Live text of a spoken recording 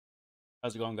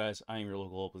How's it going, guys? I am your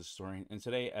local opus historian, and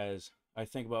today, as I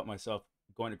think about myself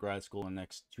going to grad school in the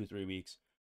next 2-3 weeks,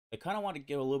 I kind of want to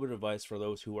give a little bit of advice for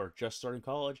those who are just starting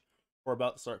college or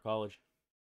about to start college,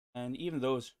 and even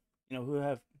those who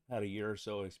have had a year or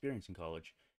so experience in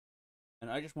college. And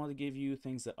I just want to give you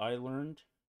things that I learned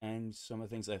and some of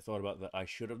the things I thought about that I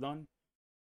should have done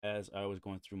as I was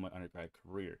going through my undergrad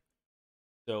career.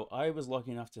 So I was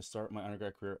lucky enough to start my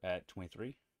undergrad career at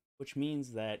 23, which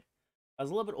means that I was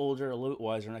a little bit older, a little bit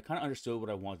wiser, and I kind of understood what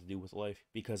I wanted to do with life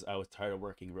because I was tired of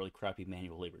working really crappy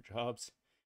manual labor jobs.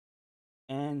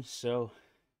 And so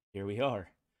here we are.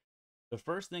 The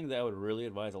first thing that I would really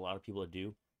advise a lot of people to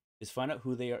do is find out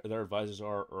who their advisors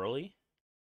are early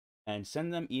and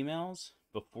send them emails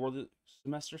before the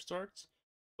semester starts.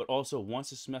 But also, once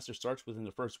the semester starts, within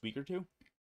the first week or two,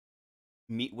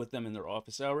 meet with them in their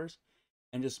office hours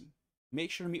and just make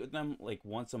sure to meet with them like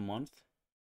once a month,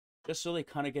 just so they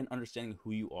kind of get an understanding of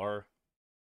who you are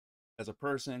as a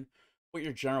person, what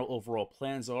your general overall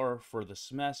plans are for the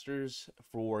semesters,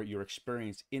 for your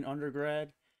experience in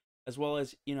undergrad, as well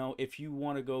as, if you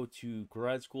want to go to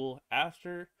grad school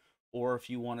after, or if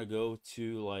you want to go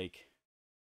to like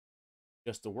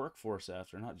just the workforce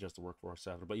after, not just the workforce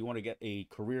after, but you want to get a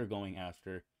career going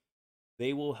after,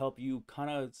 they will help you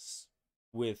kind of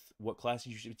with what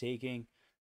classes you should be taking.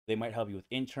 They might help you with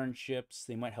internships.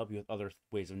 They might help you with other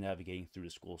ways of navigating through the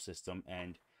school system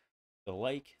and the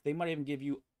like. They might even give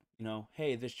you,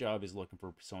 hey, this job is looking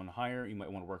for someone to hire. You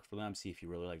might want to work for them, see if you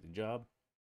really like the job.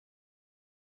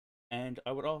 And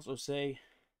I would also say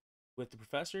with the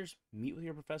professors, meet with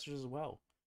your professors as well.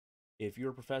 If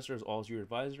your professor is also your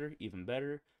advisor, even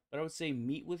better. But I would say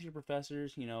meet with your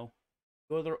professors, go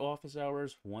to their office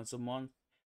hours once a month,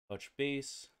 touch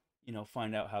base,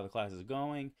 find out how the class is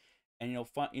going, and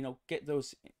get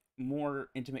those more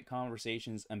intimate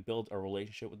conversations and build a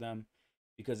relationship with them.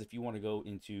 Because if you want to go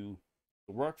into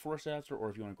the workforce after,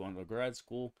 or if you want to go into grad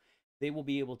school, they will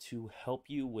be able to help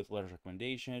you with letters of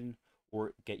recommendation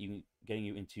or getting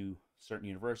you into certain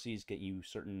universities, get you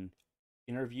certain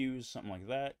interviews, something like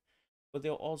that. But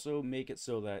they'll also make it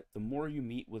so that the more you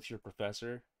meet with your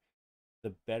professor,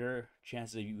 the better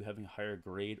chances of you having a higher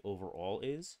grade overall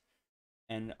is.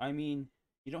 And I mean,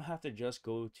 you don't have to just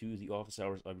go to the office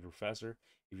hours of your professor.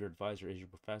 If your advisor is your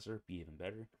professor, be even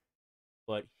better.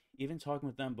 But even talking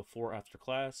with them before, after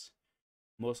class,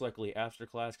 most likely after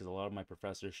class, because a lot of my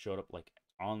professors showed up like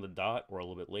on the dot or a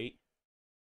little bit late.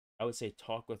 I would say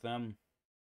talk with them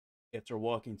if they're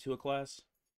walking to a class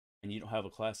and you don't have a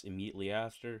class immediately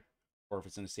after, or if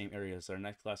it's in the same area as their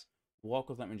next class, walk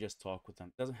with them and just talk with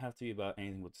them. It doesn't have to be about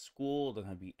anything with the school, it doesn't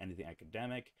have to be anything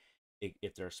academic.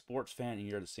 If they're a sports fan and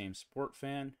you're the same sport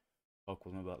fan, talk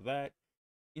with them about that.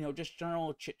 Just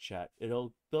general chit chat.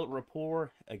 It'll build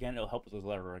rapport. Again, it'll help with those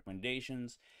letter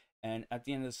recommendations. And at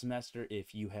the end of the semester,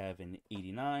 if you have an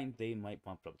 89, they might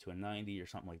bump it up to a 90 or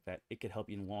something like that. It could help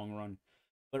you in the long run,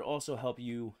 but also help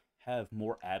you have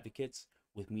more advocates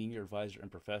with me and your advisor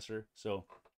and professor. So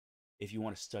if you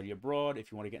want to study abroad,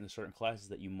 if you want to get into certain classes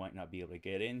that you might not be able to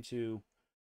get into,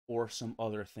 or some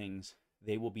other things,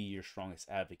 they will be your strongest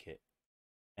advocate.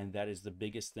 And that is the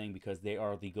biggest thing because they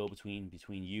are the go-between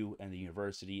you and the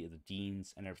university, the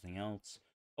deans, and everything else.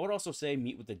 I would also say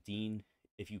meet with the dean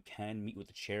if you can, meet with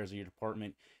the chairs of your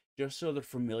department, just so they're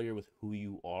familiar with who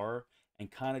you are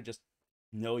and kind of just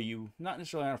know you, not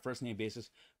necessarily on a first name basis,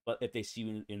 but if they see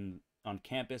you in on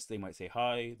campus, they might say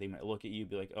hi, they might look at you,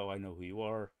 be like, oh, I know who you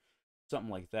are, something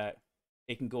like that.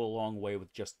 It can go a long way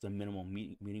with just the minimal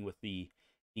meeting with the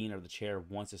dean or the chair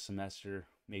once a semester,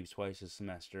 maybe twice a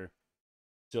semester,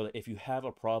 so that if you have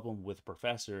a problem with a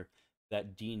professor,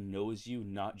 that dean knows you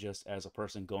not just as a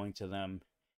person going to them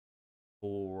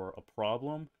for a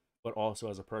problem, but also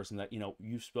as a person that,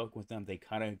 you've spoken with them, they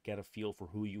kind of get a feel for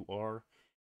who you are,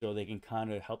 so they can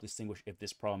kind of help distinguish if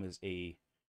this problem is a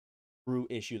true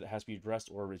issue that has to be addressed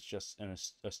or if it's just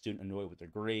a student annoyed with their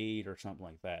grade or something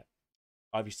like that.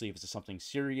 Obviously, if it's something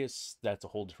serious, that's a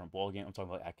whole different ballgame. I'm talking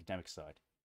about the academic side.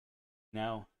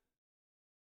 Now,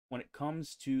 when it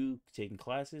comes to taking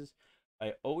classes,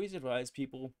 I always advise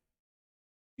people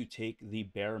to take the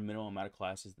bare minimum amount of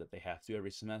classes that they have to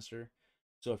every semester.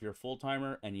 So if you're a full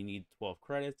timer and you need 12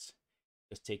 credits,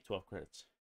 just take 12 credits.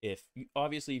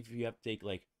 Obviously, if you have to take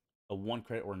like a 1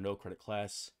 credit or no credit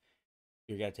class,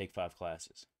 you're going to take 5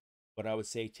 classes. But I would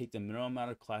say take the minimum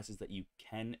amount of classes that you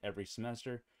can every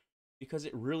semester because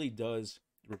it really does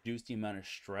reduce the amount of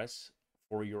stress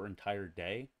for your entire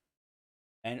day,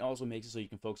 and it also makes it so you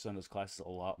can focus on those classes a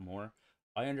lot more.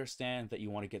 I understand that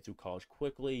you want to get through college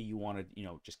quickly, you want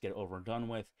to, just get it over and done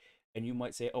with, and you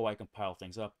might say, oh, I can pile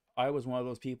things up. I was one of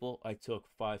those people. I took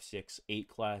 5, 6, 8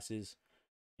 classes,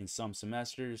 in some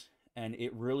semesters, and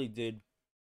it really did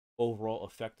overall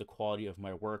affect the quality of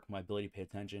my work, my ability to pay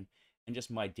attention, and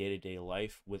just my day-to-day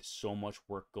life with so much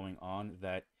work going on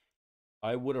that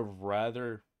I would have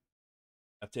rather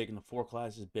have taken the 4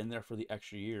 classes, been there for the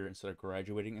extra year instead of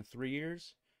graduating in 3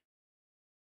 years,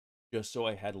 just so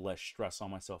I had less stress on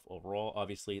myself overall.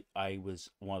 Obviously, I was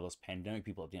one of those pandemic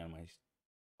people at the end of my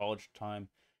college time,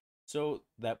 so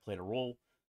that played a role.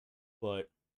 But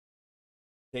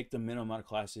take the minimum amount of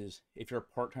classes. If you're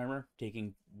a part timer,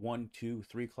 taking 1, 2,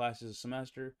 3 classes a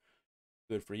semester,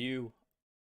 good for you.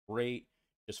 Great.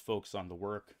 Just focus on the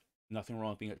work. Nothing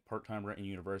wrong with being a part timer in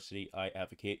university. I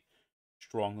advocate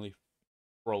strongly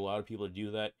for a lot of people to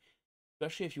do that,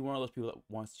 especially if you're one of those people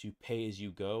that wants to pay as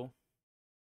you go.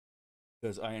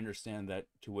 Because I understand that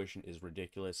tuition is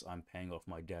ridiculous. I'm paying off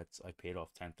my debts. I paid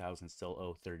off 10,000, still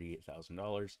owe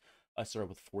 $38,000. I started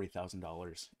with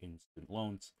 $40,000 in student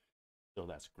loans, so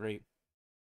that's great.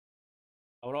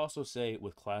 I would also say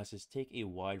with classes, take a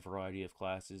wide variety of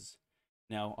classes.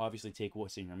 Now, obviously, take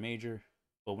what's in your major,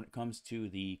 but when it comes to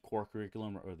the core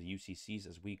curriculum or the UCCs,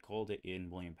 as we called it in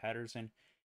William Patterson,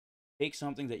 take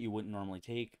something that you wouldn't normally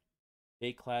take.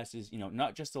 Take classes,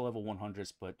 not just the level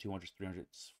 100s, but 200s,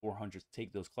 300s, 400s.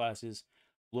 Take those classes.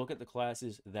 Look at the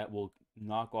classes that will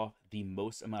knock off the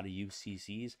most amount of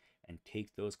UCCs and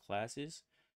take those classes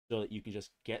so that you can just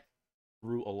get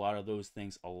through a lot of those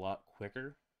things a lot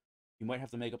quicker. You might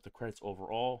have to make up the credits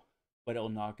overall, but it'll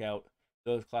knock out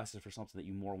those classes for something that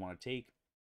you more want to take.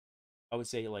 I would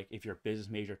say, like, if you're a business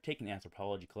major, take an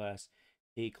anthropology class,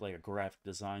 take like a graphic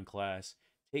design class,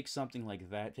 take something like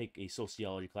that, take a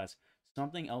sociology class,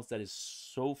 something else that is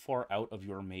so far out of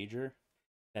your major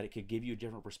that it could give you a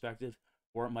different perspective,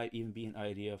 or it might even be an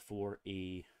idea for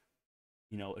a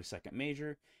second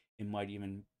major. It might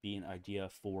even be an idea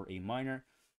for a minor.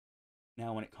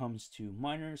 Now, when it comes to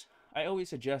minors, I always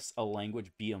suggest a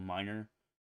language be a minor.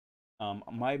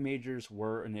 My majors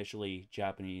were initially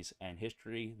Japanese and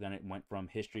history. Then it went from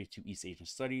history to East Asian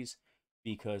studies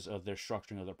because of their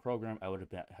structuring of the program. I would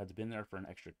have had to been there for an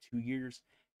extra 2 years,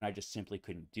 and I just simply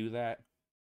couldn't do that.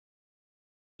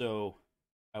 So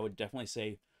I would definitely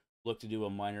say look to do a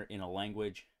minor in a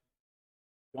language.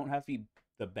 Don't have to be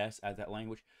the best at that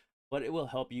language, but it will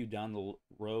help you down the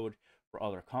road for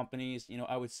other companies.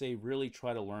 I would say really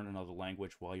try to learn another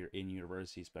language while you're in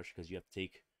university, especially because you have to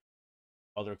take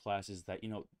other classes that,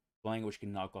 language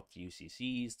can knock off the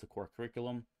UCCs, the core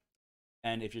curriculum.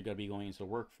 And if you're going to be going into the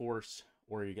workforce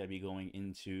or you're going to be going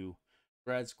into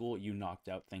grad school, you knocked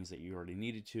out things that you already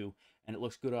needed to, and it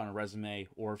looks good on a resume.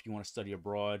 Or if you want to study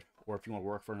abroad, or if you want to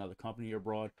work for another company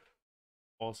abroad,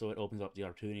 also it opens up the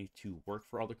opportunity to work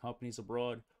for other companies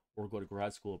abroad or go to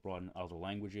grad school abroad in other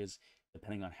languages,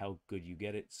 depending on how good you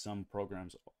get it. Some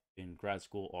programs in grad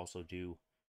school also do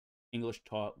English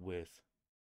taught with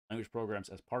language programs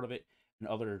as part of it, and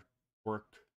other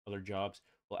jobs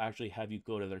will actually have you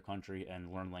go to their country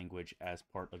and learn language as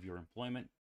part of your employment.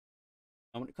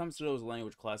 And when it comes to those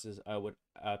language classes, I would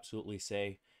absolutely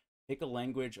say pick a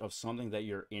language of something that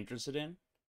you're interested in.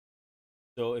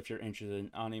 So if you're interested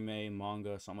in anime,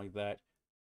 manga, something like that,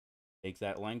 take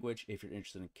that language. If you're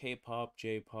interested in K-pop,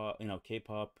 J-pop,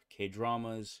 K-pop,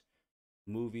 K-dramas,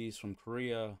 movies from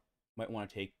Korea, might want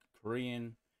to take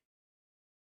Korean.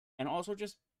 And also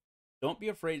just don't be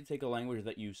afraid to take a language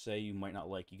that you say you might not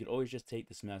like. You could always just take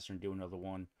the semester and do another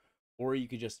one. Or you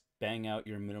could just bang out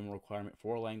your minimum requirement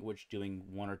for a language, doing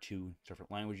 1 or 2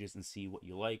 different languages and see what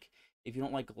you like. If you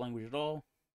don't like a language at all,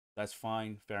 that's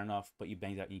fine, fair enough, but you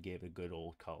banged out and you gave it a good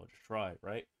old college try,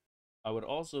 right? I would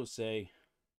also say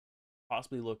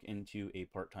possibly look into a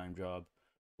part-time job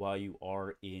while you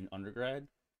are in undergrad.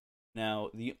 Now,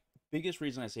 the biggest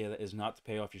reason I say that is not to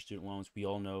pay off your student loans. We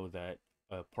all know that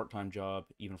a part-time job,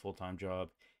 even a full-time job,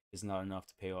 is not enough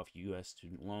to pay off US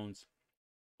student loans.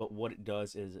 But what it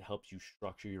does is it helps you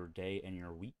structure your day and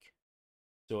your week.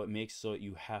 So it makes so that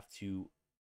you have to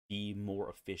be more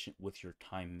efficient with your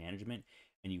time management,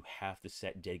 and you have to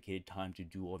set dedicated time to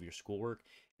do all of your schoolwork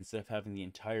instead of having the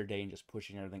entire day and just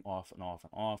pushing everything off and off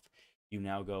and off. You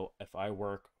now go, if I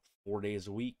work 4 days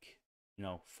a week,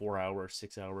 4 hours,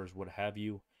 6 hours, what have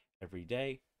you, every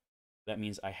day, that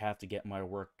means I have to get my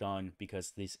work done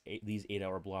because these 8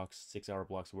 hour blocks, 6 hour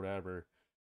blocks, whatever,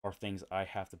 are things I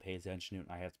have to pay attention to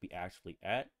and I have to be actively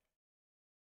at,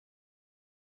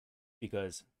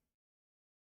 because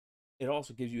it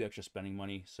also gives you extra spending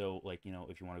money. So, like,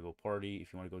 if you want to go party,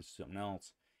 if you want to go do something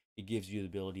else, it gives you the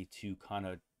ability to kind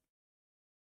of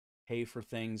pay for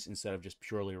things instead of just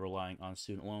purely relying on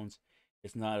student loans.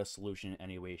 It's not a solution in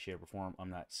any way, shape, or form.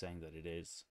 I'm not saying that it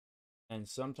is. And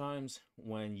sometimes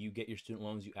when you get your student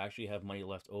loans, you actually have money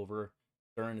left over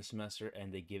during the semester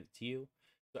and they give it to you.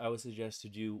 So I would suggest to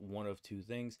do one of two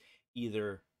things.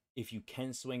 Either if you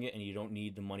can swing it and you don't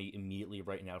need the money immediately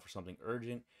right now for something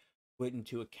urgent, put it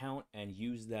into account and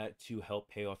use that to help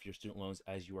pay off your student loans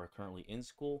as you are currently in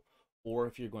school. Or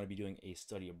if you're going to be doing a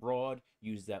study abroad,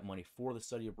 use that money for the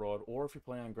study abroad. Or if you're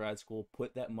planning on grad school,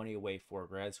 put that money away for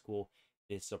grad school.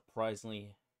 It's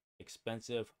surprisingly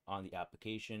expensive on the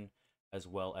application as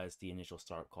well as the initial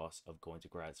start costs of going to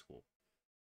grad school.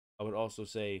 I would also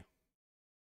say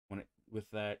with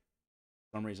that,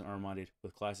 for some reason I'm reminded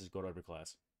with classes, go to every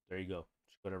class. There you go.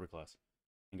 Just go to every class.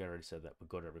 I think I already said that, but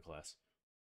go to every class.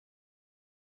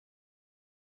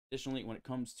 Additionally, when it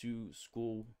comes to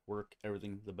school, work,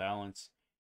 everything, the balance,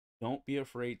 don't be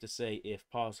afraid to say, if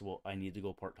possible, I need to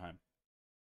go part time.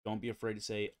 Don't be afraid to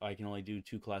say, I can only do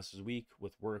 2 classes a week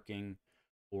with working,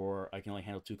 or I can only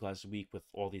handle 2 classes a week with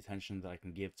all the attention that I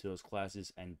can give to those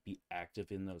classes and be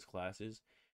active in those classes.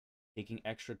 Taking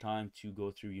extra time to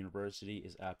go through university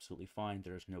is absolutely fine.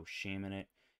 There's no shame in it.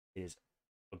 It is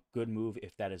a good move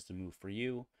if that is the move for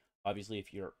you. Obviously,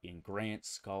 if you're in grants,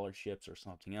 scholarships, or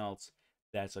something else,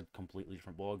 that's a completely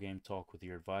different ballgame. Talk with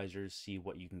your advisors, see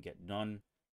what you can get done.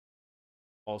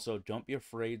 Also, don't be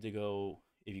afraid to go,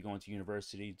 if you go into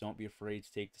university, don't be afraid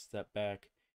to take the step back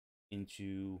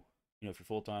into, if you're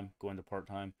full time, go into part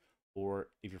time. Or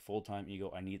if you're full time, you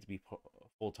go, I need to be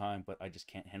full time, but I just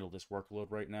can't handle this workload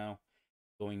right now.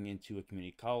 Going into a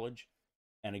community college.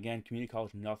 And again, community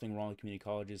college, nothing wrong with community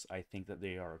colleges. I think that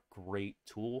they are a great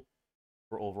tool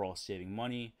for overall saving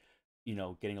money,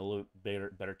 getting a little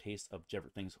better taste of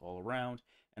different things all around,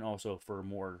 and also for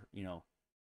more,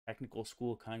 technical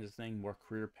school kind of thing, more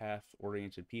career path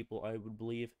oriented people, I would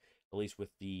believe, at least with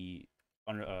the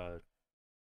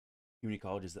community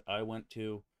colleges that I went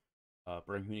to,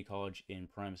 Brigham Community College in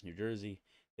Paramus, New Jersey.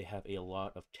 They have a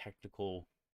lot of technical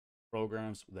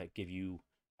programs that give you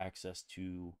access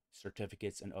to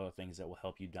certificates and other things that will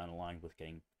help you down the line with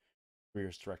getting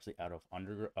careers directly out of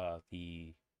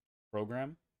the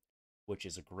program, which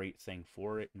is a great thing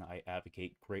for it. And I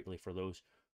advocate greatly for those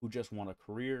who just want a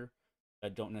career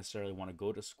that don't necessarily want to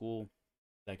go to school.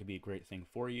 That could be a great thing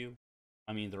for you.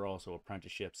 I mean, there are also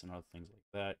apprenticeships and other things like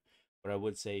that. But I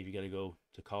would say if you got to go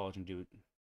to college and do,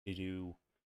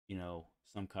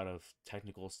 some kind of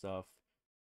technical stuff,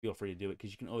 feel free to do it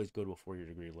because you can always go to a 4-year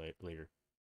degree later.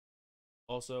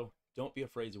 Also, don't be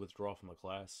afraid to withdraw from a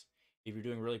class. If you're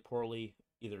doing really poorly,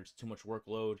 either it's too much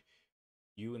workload,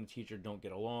 you and the teacher don't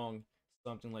get along,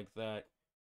 something like that,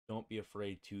 don't be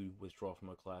afraid to withdraw from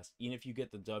a class. Even if you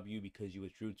get the W because you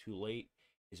withdrew too late,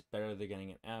 it's better than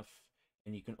getting an F.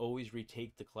 And you can always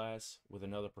retake the class with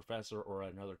another professor or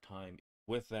at another time.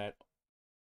 With that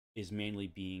is mainly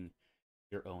being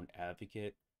your own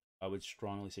advocate. I would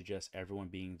strongly suggest everyone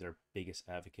being their biggest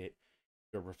advocate.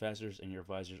 Your professors and your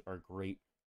advisors are great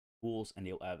tools and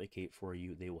they'll advocate for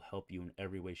you. They will help you in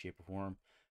every way, shape, or form.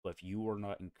 But if you are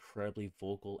not incredibly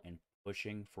vocal and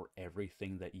pushing for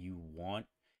everything that you want,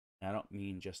 and I don't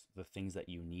mean just the things that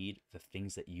you need, the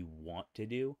things that you want to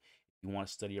do. If you want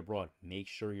to study abroad, make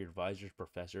sure your advisors,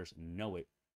 professors know it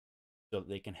so that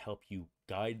they can help you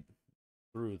guide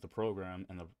through the program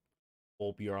and the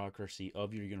whole bureaucracy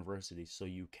of your university so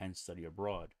you can study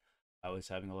abroad. I was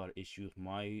having a lot of issues with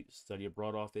my study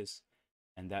abroad office,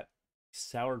 and that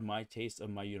soured my taste of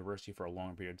my university for a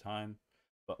long period of time.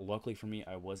 But luckily for me,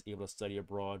 I was able to study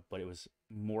abroad, but it was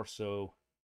more so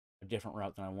a different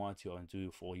route than I wanted to. I went to do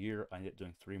a full year. I ended up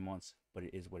doing 3 months, but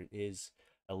it is what it is.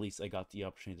 At least I got the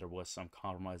opportunity. There was some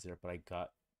compromise there, but I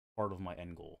got part of my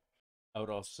end goal. I would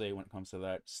also say when it comes to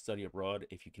that, study abroad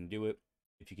if you can do it,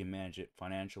 if you can manage it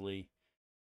financially,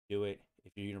 do it.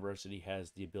 If your university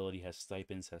has the ability, has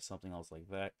stipends, has something else like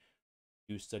that,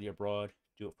 do study abroad.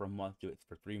 Do it for a month, do it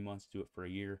for 3 months, do it for a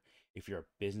year. If you're a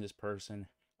business person,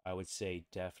 I would say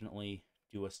definitely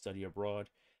do a study abroad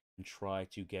and try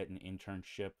to get an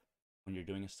internship when you're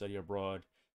doing a study abroad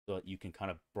so that you can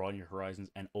kind of broaden your horizons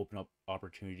and open up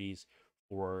opportunities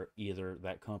for either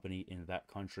that company in that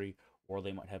country or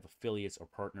they might have affiliates or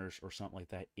partners or something like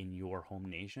that in your home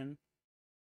nation.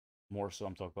 More so,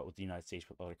 I'm talking about with the United States,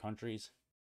 with other countries.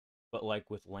 But like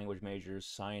with language majors,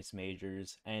 science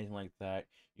majors, anything like that,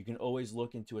 you can always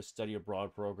look into a study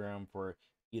abroad program for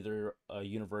either a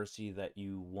university that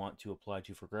you want to apply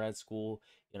to for grad school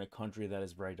in a country that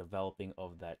is very developing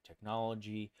of that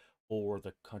technology, or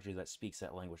the country that speaks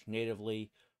that language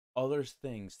natively. Other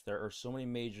things, there are so many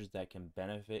majors that can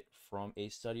benefit from a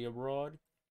study abroad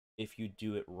if you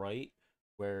do it right,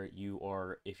 where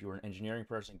if you're an engineering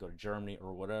person, go to Germany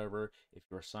or whatever. If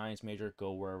you're a science major,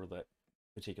 go wherever that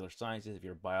particular science is. If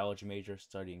you're a biology major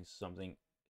studying something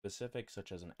specific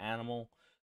such as an animal,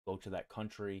 go to that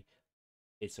country.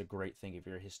 It's a great thing. If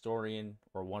you're a historian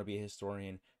or want to be a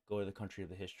historian, go to the country of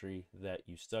the history that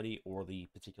you study or the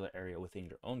particular area within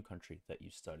your own country that you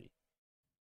study.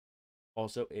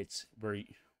 Also, it's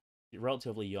very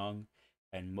relatively young,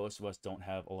 and most of us don't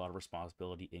have a lot of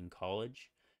responsibility in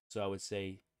college. So I would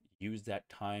say use that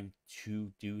time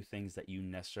to do things that you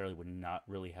necessarily would not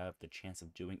really have the chance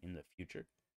of doing in the future.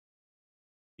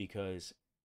 Because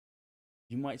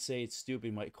you might say it's stupid,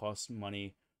 it might cost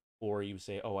money, or you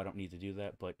say, oh, I don't need to do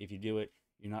that. But if you do it,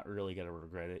 you're not really going to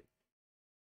regret it.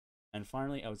 And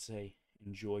finally, I would say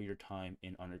enjoy your time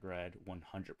in undergrad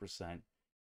 100%.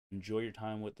 Enjoy your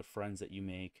time with the friends that you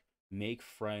make. Make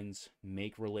friends,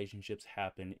 make relationships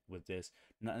happen with this.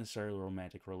 Not necessarily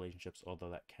romantic relationships, although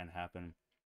that can happen,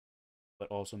 but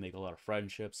also make a lot of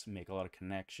friendships, make a lot of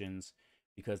connections,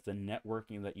 because the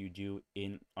networking that you do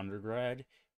in undergrad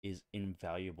is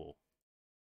invaluable.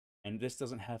 And this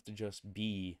doesn't have to just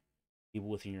be people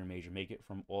within your major. Make it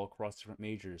from all across different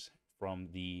majors, from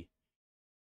the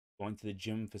going to the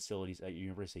gym facilities at your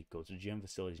university. Go to the gym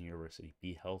facilities in your university.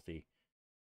 Be healthy.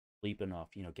 Sleep enough.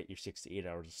 Get your 6 to 8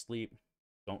 hours of sleep.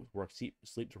 Don't work sleep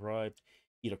deprived.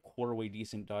 Eat a quarter way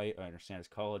decent diet. I understand it's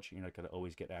college. You're not going to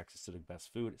always get access to the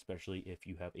best food, especially if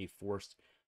you have a forced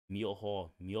meal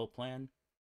hall meal plan.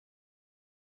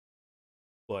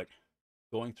 But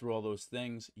going through all those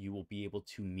things, you will be able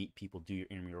to meet people, do your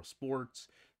intramural sports,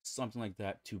 something like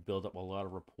that, to build up a lot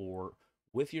of rapport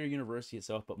with your university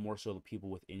itself, but more so the people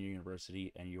within your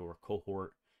university and your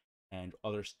cohort and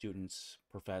other students,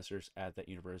 professors at that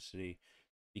university,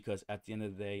 because at the end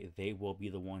of the day, they will be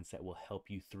the ones that will help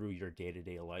you through your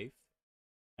day-to-day life.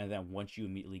 And then once you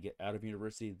immediately get out of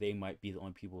university, they might be the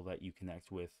only people that you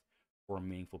connect with for a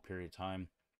meaningful period of time.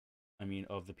 I mean,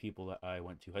 of the people that I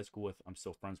went to high school with, I'm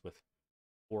still friends with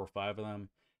 4 or 5 of them.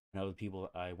 And of the people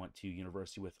that I went to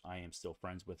university with, I am still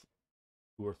friends with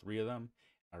 2 or 3 of them.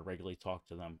 I regularly talk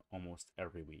to them almost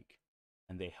every week.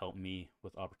 And they help me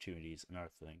with opportunities and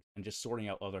other things, and just sorting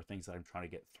out other things that I'm trying to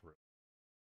get through.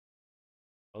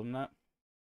 Other than that,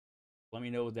 let me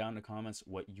know down in the comments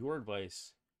what your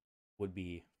advice would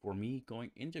be for me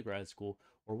going into grad school,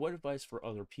 or what advice for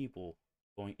other people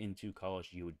going into college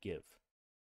you would give.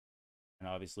 And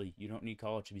obviously, you don't need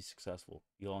college to be successful.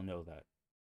 You all know that.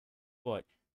 But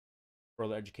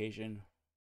further education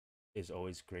is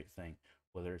always a great thing,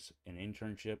 whether it's an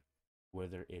internship,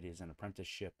 whether it is an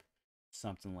apprenticeship,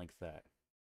 something like that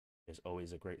is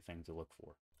always a great thing to look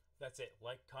for. That's it.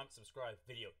 Like, comment, subscribe.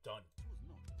 Video done. It was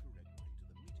not a correct way to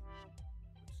the meeting,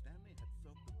 but Stanley had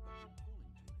felt the